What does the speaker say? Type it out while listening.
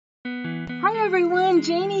Hi everyone,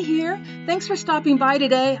 Janie here. Thanks for stopping by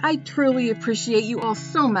today. I truly appreciate you all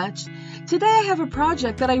so much. Today I have a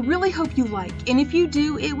project that I really hope you like, and if you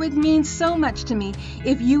do, it would mean so much to me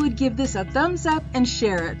if you would give this a thumbs up and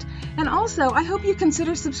share it. And also, I hope you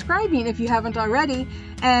consider subscribing if you haven't already,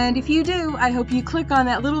 and if you do, I hope you click on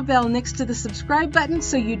that little bell next to the subscribe button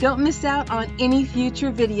so you don't miss out on any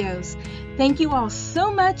future videos. Thank you all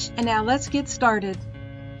so much, and now let's get started.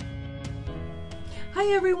 Hi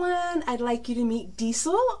everyone, I'd like you to meet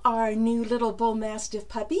Diesel, our new little bull mastiff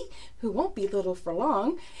puppy, who won't be little for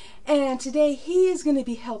long. And today he is going to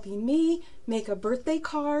be helping me make a birthday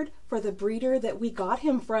card for the breeder that we got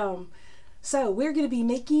him from. So we're going to be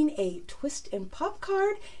making a twist and pop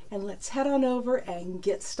card, and let's head on over and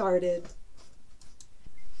get started.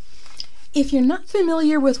 If you're not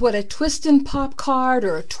familiar with what a twist and pop card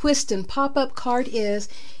or a twist and pop-up card is,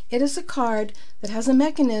 it is a card that has a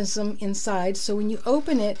mechanism inside, so when you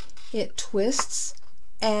open it, it twists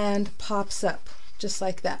and pops up, just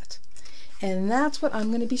like that. And that's what I'm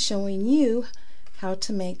going to be showing you how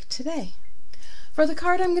to make today. For the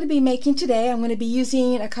card I'm going to be making today, I'm going to be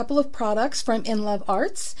using a couple of products from In Love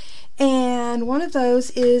Arts, and one of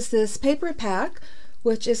those is this paper pack,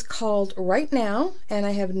 which is called Right Now, and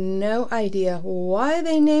I have no idea why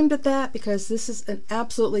they named it that, because this is an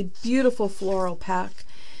absolutely beautiful floral pack.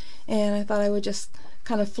 And I thought I would just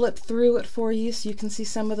kind of flip through it for you so you can see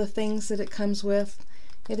some of the things that it comes with.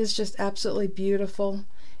 It is just absolutely beautiful.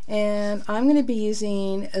 And I'm going to be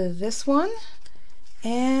using this one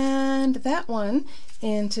and that one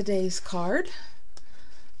in today's card.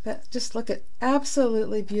 But just look at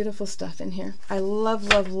absolutely beautiful stuff in here. I love,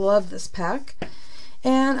 love, love this pack.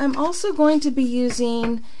 And I'm also going to be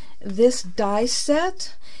using this die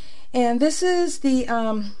set. And this is the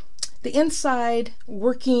inside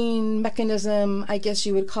working mechanism, I guess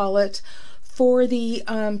you would call it, for the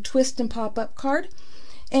twist and pop-up card.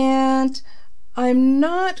 And I'm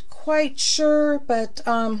not quite sure, but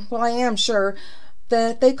well, I am sure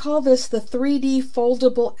that they call this the 3D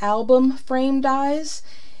foldable album frame dies.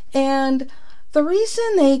 And the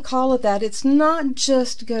reason they call it that, it's not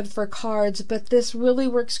just good for cards, but this really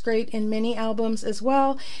works great in mini albums as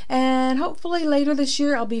well. And hopefully later this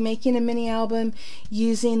year I'll be making a mini album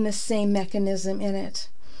using the same mechanism in it.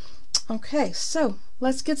 Okay, so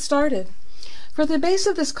let's get started. For the base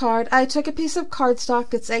of this card, I took a piece of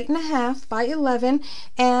cardstock that's 8.5 by 11,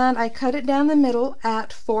 and I cut it down the middle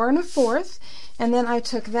at 4 1/4. And then I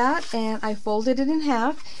took that and I folded it in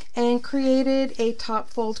half and created a top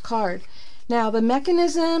fold card. Now the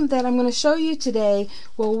mechanism that I'm going to show you today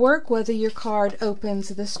will work whether your card opens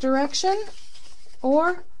this direction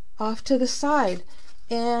or off to the side.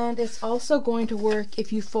 And it's also going to work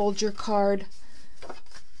if you fold your card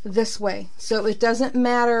this way. So it doesn't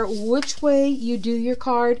matter which way you do your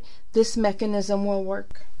card, this mechanism will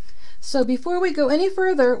work. So before we go any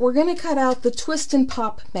further, we're going to cut out the twist and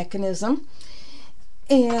pop mechanism.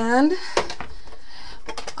 And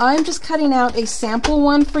I'm just cutting out a sample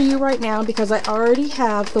one for you right now because I already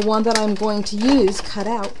have the one that I'm going to use cut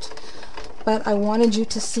out. But I wanted you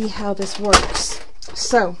to see how this works.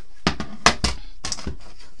 So,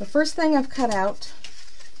 the first thing I've cut out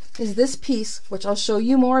is this piece, which I'll show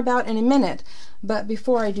you more about in a minute. But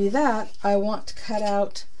before I do that, I want to cut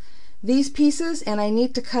out these pieces, and I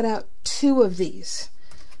need to cut out 2 of these.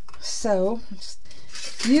 So,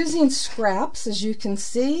 using scraps, as you can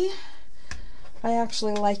see, I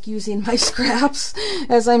actually like using my scraps,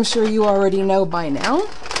 as I'm sure you already know by now.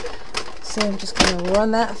 So I'm just going to run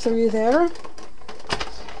that through there.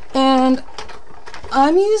 And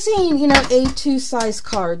I'm using, A2 size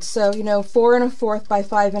cards, so, 4 1/4 by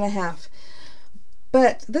 5 1/2.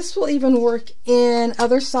 But this will even work in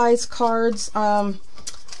other size cards,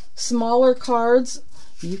 smaller cards.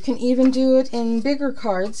 You can even do it in bigger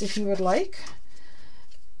cards if you would like.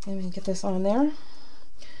 Let me get this on there.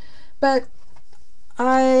 But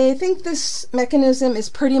I think this mechanism is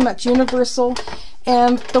pretty much universal,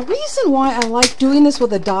 and the reason why I like doing this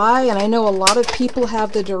with a die, and I know a lot of people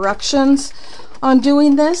have the directions on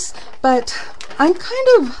doing this, but I'm kind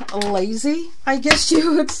of lazy, I guess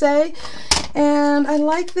you would say, and I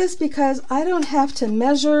like this because I don't have to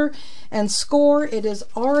measure and score. It is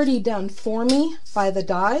already done for me by the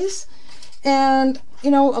dies, and a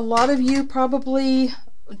lot of you probably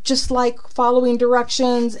just like following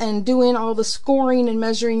directions and doing all the scoring and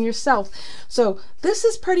measuring yourself. So this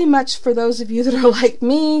is pretty much for those of you that are like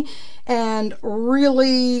me and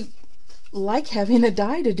really like having a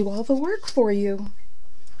die to do all the work for you.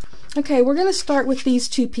 Okay, we're going to start with these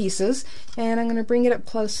 2 pieces, and I'm going to bring it up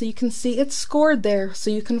close so you can see it's scored there, so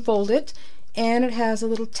you can fold it, and it has a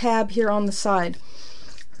little tab here on the side.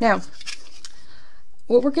 Now,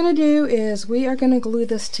 what we're going to do is we are going to glue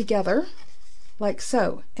this together like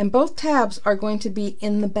so, and both tabs are going to be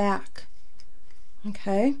in the back.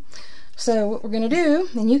 Okay, so what we're going to do,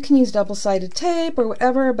 and you can use double-sided tape or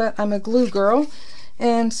whatever, but I'm a glue girl,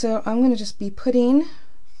 and so I'm going to just be putting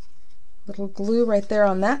little glue right there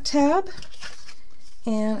on that tab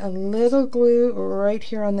and a little glue right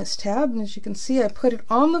here on this tab, and as you can see I put it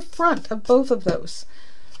on the front of both of those.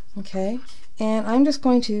 Okay, and I'm just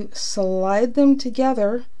going to slide them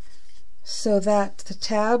together so that the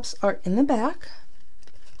tabs are in the back,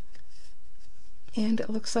 and it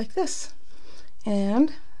looks like this.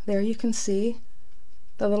 And there you can see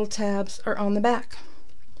the little tabs are on the back.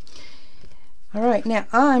 Alright, now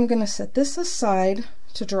I'm going to set this aside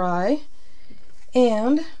to dry,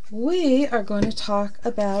 and we are going to talk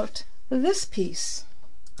about this piece.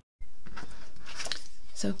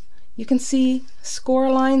 So you can see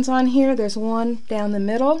score lines on here. There's one down the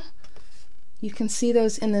middle. You can see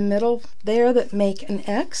those in the middle there that make an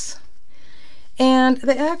X. And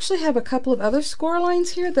they actually have a couple of other score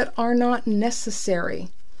lines here that are not necessary.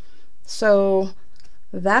 So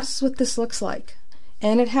that's what this looks like.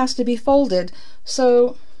 And it has to be folded.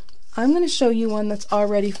 So I'm going to show you one that's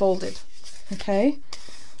already folded. Okay,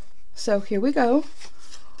 so here we go.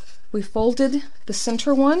 We folded the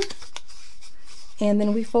center one, and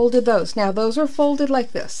then we folded those. Now those are folded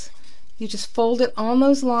like this. You just fold it on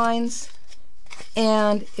those lines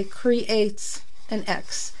and it creates an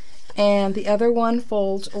X, and the other one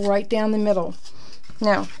folds right down the middle.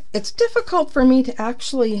 Now it's difficult for me to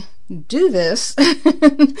actually do this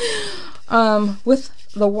with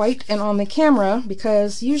the white and on the camera,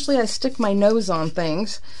 because usually I stick my nose on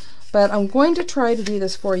things, but I'm going to try to do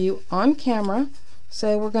this for you on camera.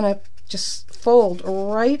 So we're going to just fold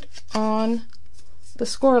right on the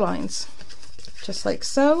score lines, just like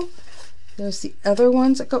so. There's the other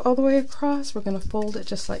ones that go all the way across. We're going to fold it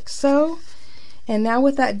just like so. And now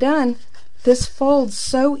with that done, this folds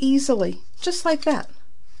so easily, just like that.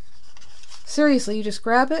 Seriously, you just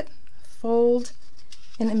grab it, fold,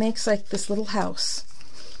 and it makes like this little house.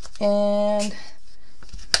 And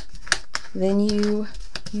then you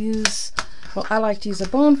use, well, I like to use a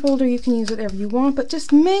bone folder. You can use whatever you want, but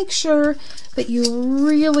just make sure that you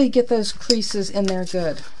really get those creases in there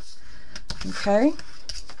good. Okay,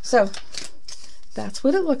 so that's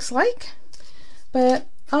what it looks like, but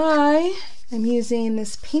I am using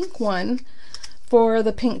this pink one for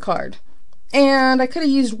the pink card, and I could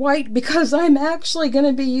have used white because I'm actually going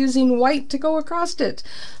to be using white to go across it,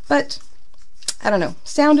 but I don't know,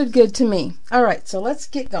 sounded good to me. All right, so let's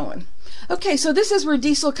get going. Okay, so this is where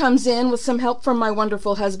Diesel comes in with some help from my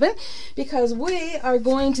wonderful husband, because we are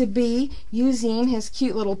going to be using his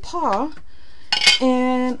cute little paw,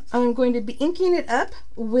 and I'm going to be inking it up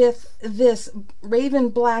with this Raven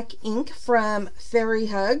Black ink from Fairy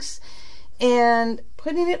Hugs and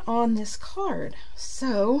putting it on this card.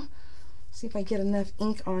 So, see if I get enough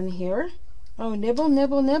ink on here. Oh, nibble,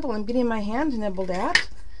 nibble, nibble. I'm getting my hand nibbled at.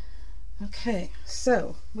 Okay,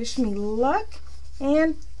 so wish me luck,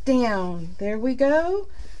 and down. There we go.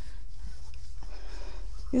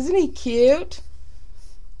 Isn't he cute?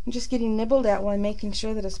 I'm just getting nibbled at while I'm making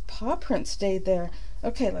sure that his paw print stayed there.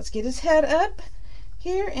 Okay, let's get his head up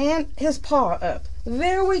here and his paw up.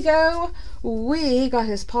 There we go. We got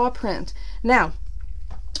his paw print. Now,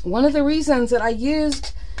 one of the reasons that I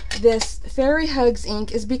used this Fairy Hugs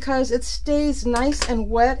ink is because it stays nice and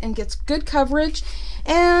wet and gets good coverage,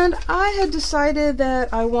 and I had decided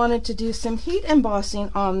that I wanted to do some heat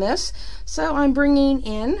embossing on this, so I'm bringing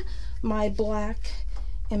in my black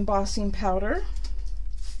embossing powder,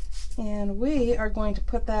 and we are going to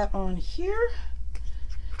put that on here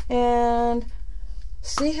and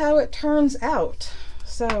see how it turns out.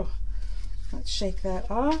 So let's shake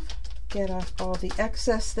that off, get off all the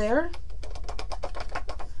excess there.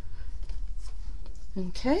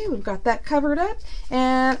 Okay, we've got that covered up,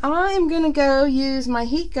 and I'm going to go use my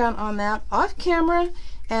heat gun on that off camera,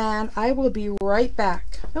 and I will be right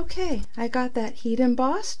back. Okay, I got that heat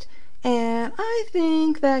embossed, and I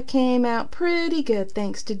think that came out pretty good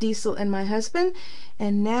thanks to Diesel and my husband,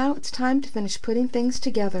 and now it's time to finish putting things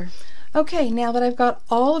together. Okay, now that I've got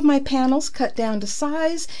all of my panels cut down to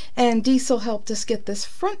size, and Diesel helped us get this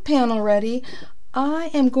front panel ready,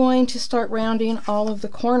 I am going to start rounding all of the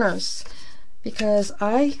corners, because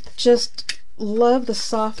I just love the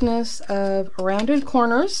softness of rounded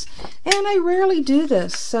corners, and I rarely do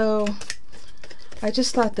this, so I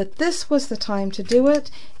just thought that this was the time to do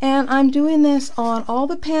it. And I'm doing this on all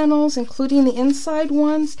the panels, including the inside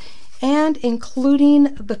ones and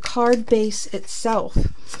including the card base itself.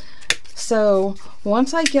 So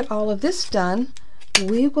once I get all of this done,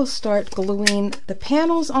 we will start gluing the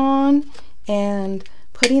panels on and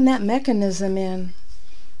putting that mechanism in.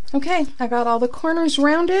 Okay, I got all the corners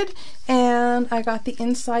rounded and I got the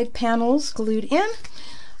inside panels glued in.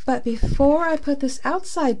 But before I put this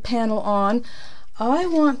outside panel on, I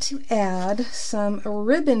want to add some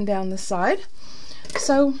ribbon down the side.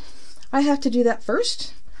 So I have to do that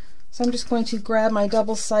first. So I'm just going to grab my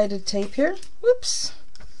double-sided tape here. Whoops.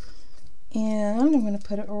 And I'm going to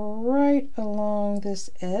put it right along this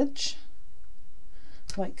edge,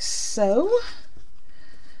 like so.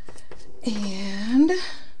 And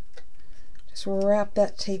just wrap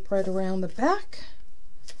that tape right around the back.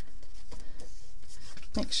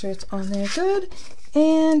 Make sure it's on there good.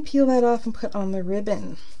 And peel that off and put on the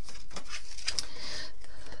ribbon.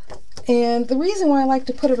 And the reason why I like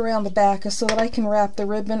to put it around the back is so that I can wrap the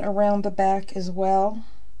ribbon around the back as well.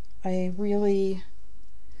 I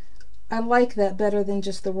like that better than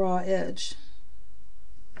just the raw edge.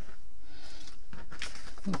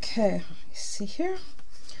 Okay, let me see here.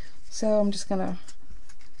 So I'm just gonna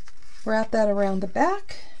wrap that around the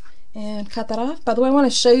back and cut that off. By the way, I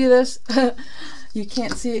want to show you this. You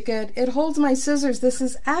can't see it good. It holds my scissors. This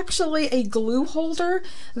is actually a glue holder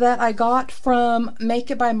that I got from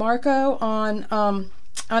Make It by Marco on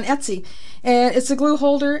Etsy. And it's a glue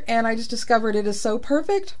holder, and I just discovered it is so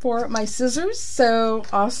perfect for my scissors. So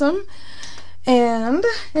awesome. And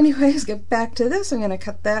anyways, get back to this. I'm going to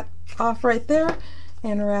cut that off right there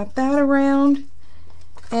and wrap that around.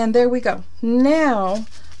 And there we go. Now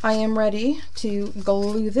I am ready to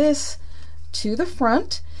glue this to the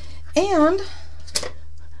front. And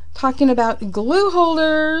talking about glue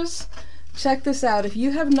holders, check this out. If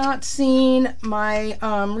you have not seen my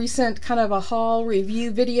recent kind of a haul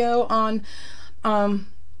review video on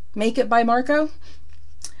Make It by Marco,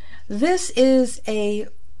 this is a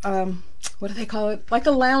what do they call it? Like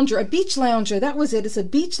a lounger, a beach lounger. That was it. It's a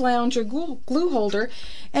beach lounger glue holder,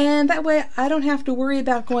 and that way I don't have to worry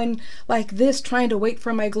about going like this trying to wait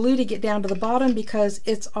for my glue to get down to the bottom because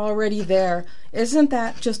it's already there. Isn't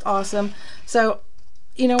that just awesome? So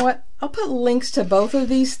you know what? I'll put links to both of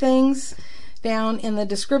these things down in the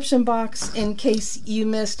description box in case you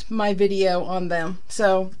missed my video on them.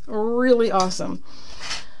 So really awesome.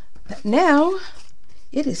 But now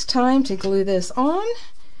it is time to glue this on,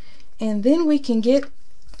 and then we can get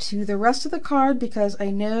to the rest of the card because I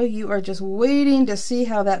know you are just waiting to see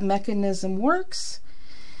how that mechanism works.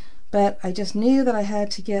 But I just knew that I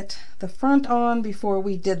had to get the front on before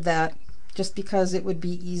we did that, just because it would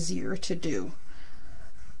be easier to do.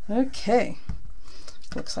 Okay,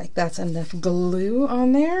 looks like that's enough glue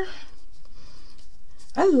on there.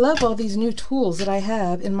 I love all these new tools that I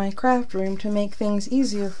have in my craft room to make things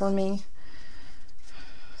easier for me.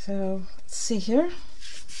 So let's see here.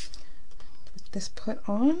 Get this put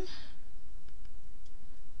on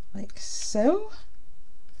like so.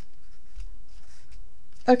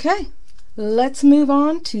 Okay, let's move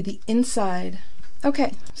on to the inside.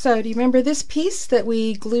 Okay, so do you remember this piece that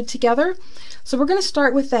we glued together? So we're going to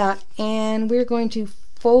start with that, and we're going to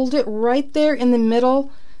fold it right there in the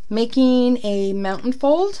middle, making a mountain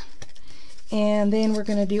fold, and then we're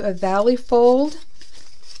going to do a valley fold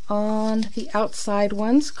on the outside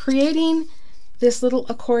ones, creating this little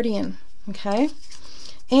accordion. Okay,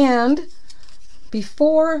 and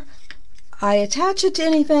before I attach it to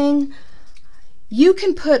anything, you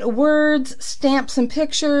can put words, stamp some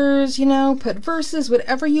pictures, you know, put verses,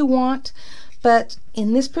 whatever you want. But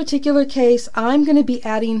in this particular case, I'm going to be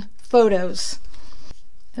adding photos.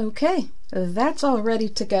 Okay, that's all ready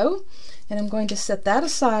to go. And I'm going to set that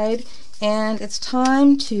aside. And it's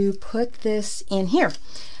time to put this in here.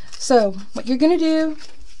 So what you're going to do,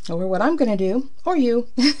 or what I'm going to do, or you,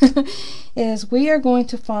 is we are going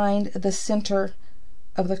to find the center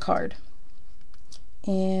of the card.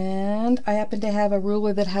 And I happen to have a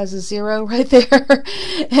ruler that has a 0 right there,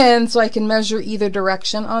 and so I can measure either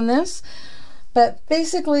direction on this. But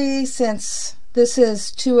basically, since this is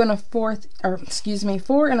 4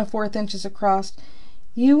 1/4 inches across,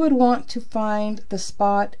 you would want to find the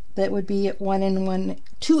spot that would be at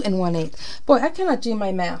 2 1/8. Boy, I cannot do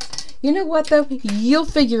my math. You know what though? You'll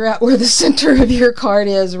figure out where the center of your card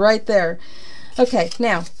is right there. Okay,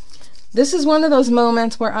 now this is one of those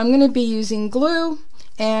moments where I'm going to be using glue,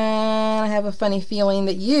 and I have a funny feeling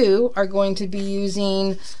that you are going to be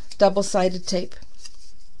using double-sided tape.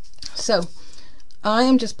 So I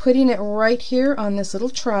am just putting it right here on this little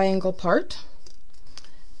triangle part,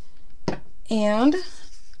 and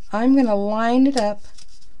I'm going to line it up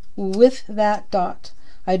with that dot.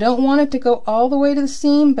 I don't want it to go all the way to the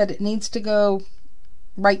seam, but it needs to go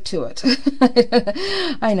right to it.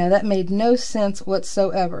 I know that made no sense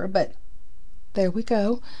whatsoever, but There we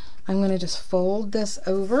go. I'm going to just fold this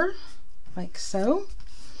over like so.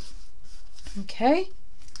 Okay,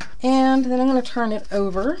 and then I'm going to turn it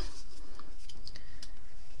over,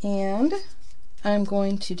 and I'm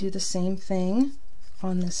going to do the same thing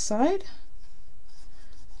on this side.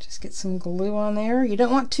 Just get some glue on there. You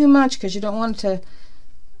don't want too much because you don't want it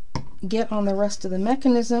to get on the rest of the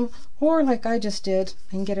mechanism, or like I just did,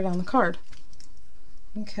 and get it on the card.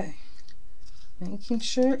 Okay, making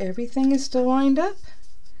sure everything is still lined up,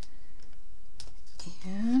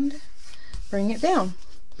 and bring it down.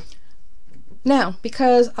 Now,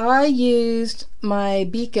 because I used my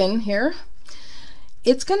beacon here,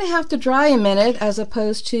 it's going to have to dry a minute as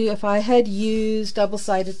opposed to if I had used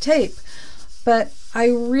double-sided tape. But I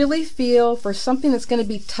really feel for something that's going to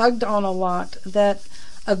be tugged on a lot that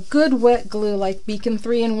a good wet glue like Beacon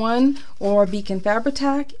 3-in-1 or Beacon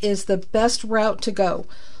Fabri-Tac is the best route to go.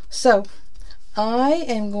 So I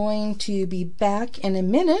am going to be back in a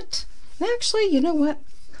minute. And actually, you know what?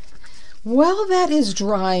 While that is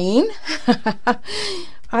drying,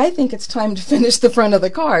 I think it's time to finish the front of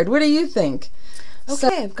the card. What do you think?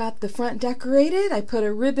 Okay, I've got the front decorated. I put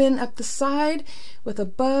a ribbon up the side with a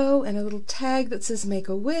bow and a little tag that says Make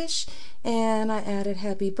a Wish, and I added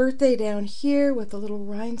Happy Birthday down here with a little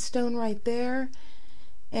rhinestone right there.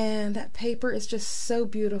 And that paper is just so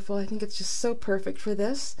beautiful. I think it's just so perfect for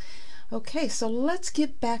this. Okay, so let's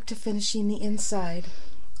get back to finishing the inside.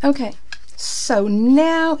 Okay, so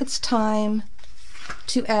now it's time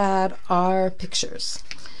to add our pictures.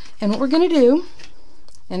 And what we're going to do,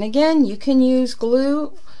 and again, you can use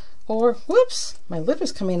glue or, whoops, my lid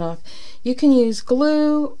was coming off. You can use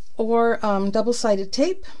glue or double-sided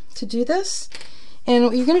tape to do this. And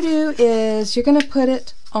what you're going to do is you're going to put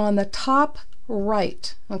it on the top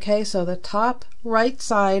right. Okay, so the top right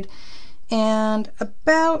side, and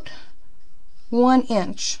about 1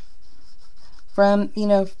 inch from,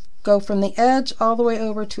 go from the edge all the way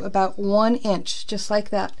over to about 1 inch, just like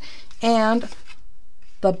that. And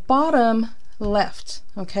the bottom left,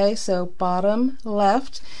 okay, so bottom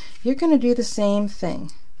left, you're going to do the same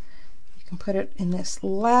thing. You can put it in this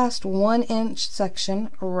last 1 inch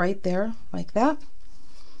section right there, like that.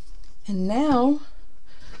 And now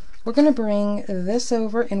we're going to bring this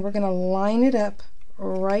over and we're going to line it up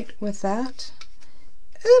right with that.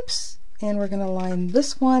 Oops! And we're going to line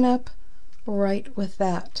this one up right with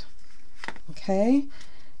that. Okay,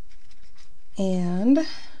 and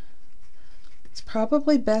it's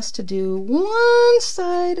probably best to do one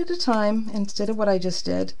side at a time instead of what I just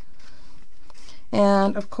did.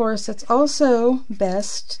 And of course, it's also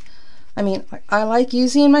best, I like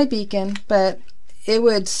using my beacon, but it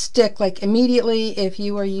would stick like immediately if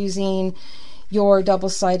you were using your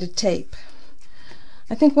double-sided tape.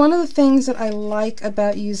 I think one of the things that I like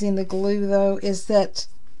about using the glue though is that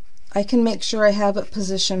I can make sure I have it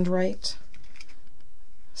positioned right.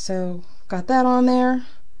 So got that on there,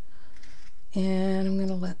 and I'm going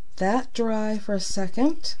to let that dry for a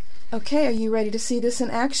second. Okay, are you ready to see this in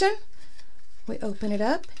action? We open it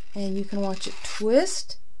up and you can watch it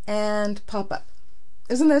twist and pop up.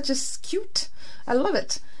 Isn't that just cute? I love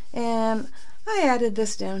it. And I added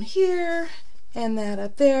this down here and that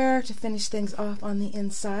up there to finish things off on the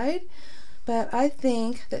inside. But I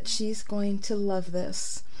think that she's going to love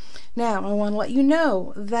this. Now, I want to let you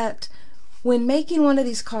know that when making one of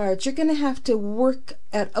these cards, you're going to have to work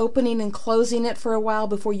at opening and closing it for a while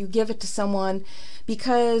before you give it to someone,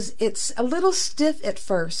 because it's a little stiff at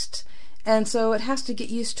first, and so it has to get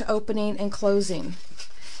used to opening and closing.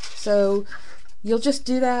 So you'll just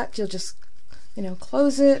do that. You'll just,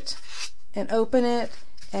 close it and open it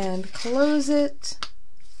and close it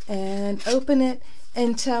and open it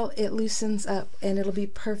until it loosens up, and it'll be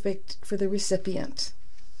perfect for the recipient.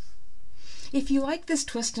 If you like this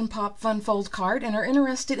Twist and Pop Fun Fold card and are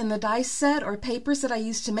interested in the dice set or papers that I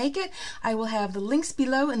used to make it, I will have the links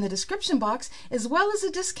below in the description box, as well as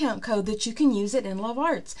a discount code that you can use at In Love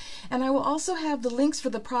Arts. And I will also have the links for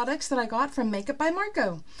the products that I got from Makeup by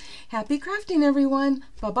Marco. Happy crafting, everyone.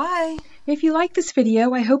 Bye-bye. If you like this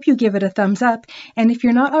video, I hope you give it a thumbs up. And if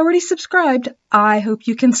you're not already subscribed, I hope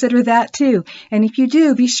you consider that too. And if you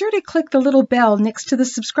do, be sure to click the little bell next to the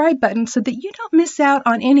subscribe button so that you don't miss out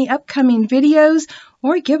on any upcoming videos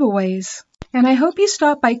or giveaways. And I hope you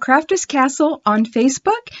stop by Crafters Castle on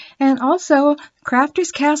Facebook and also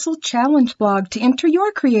Crafters Castle Challenge blog to enter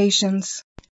your creations.